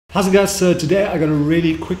How's it guys? So today I got a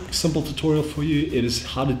really quick simple tutorial for you. It is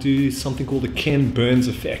how to do something called the Ken Burns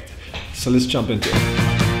effect. So let's jump into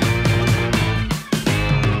it.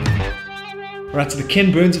 Alright, so the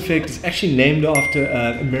Ken Burns effect is actually named after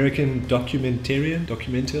an American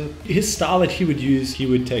documenter. His style that he would use, he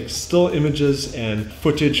would take still images and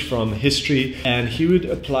footage from history, and he would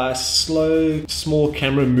apply slow, small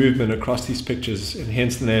camera movement across these pictures, and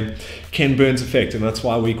hence the name Ken Burns effect, and that's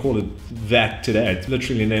why we call it that today. It's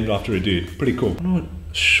literally named after a dude. Pretty cool. I wonder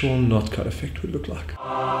what Shaun Notcutt effect would look like.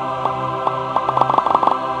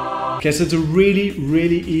 Okay, so it's a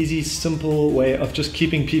really easy, simple way of just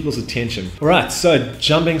keeping people's attention. All right, so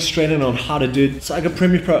jumping straight in on how to do it. So I got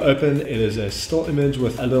Premiere Pro open. It is a still image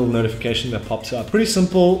with a little notification that pops up. Pretty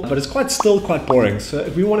simple, but it's quite boring. So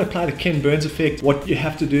if we want to apply the Ken Burns effect, what you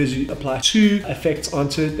have to do is you apply two effects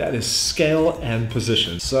onto it. That is scale and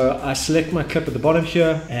position. So I select my clip at the bottom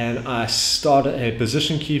here, and I start a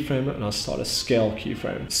position keyframe, and I'll start a scale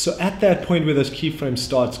keyframe. So at that point where this keyframe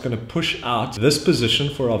starts, it's going to push out this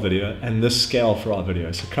position for our video and this scale for our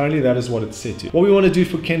video. So currently that is what it's set to. What we want to do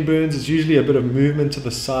for Ken Burns is usually a bit of movement to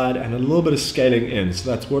the side and a little bit of scaling in. So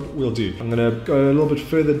that's what we'll do. I'm going to go a little bit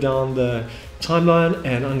further down the timeline,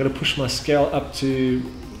 and I'm going to push my scale up to,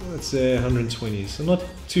 let's say, 120. So not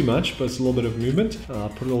too much, but it's a little bit of movement. I'll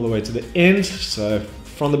put it all the way to the end. So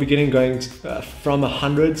from the beginning, going to, from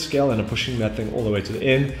 100 scale, and I'm pushing that thing all the way to the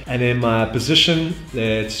end. And then my position,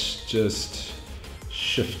 let's just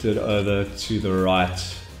shift it over to the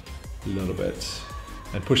right a little bit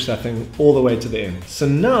and push that thing all the way to the end. So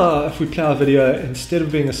now if we play our video, instead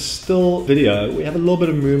of being a still video, we have a little bit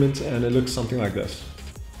of movement, and it looks something like this.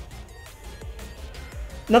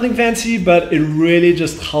 Nothing fancy, but it really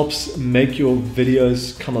just helps make your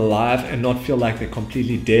videos come alive and not feel like they're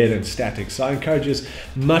completely dead and static. So I encourage you as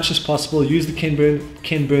much as possible, use the Ken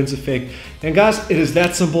Burns effect. And guys, it is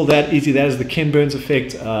that simple, that easy. That is the Ken Burns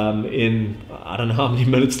effect in, I don't know how many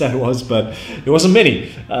minutes that was, but it wasn't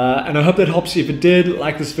many. And I hope that helps you. If it did,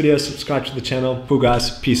 like this video, subscribe to the channel. Cool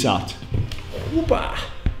guys, peace out. Whoopah.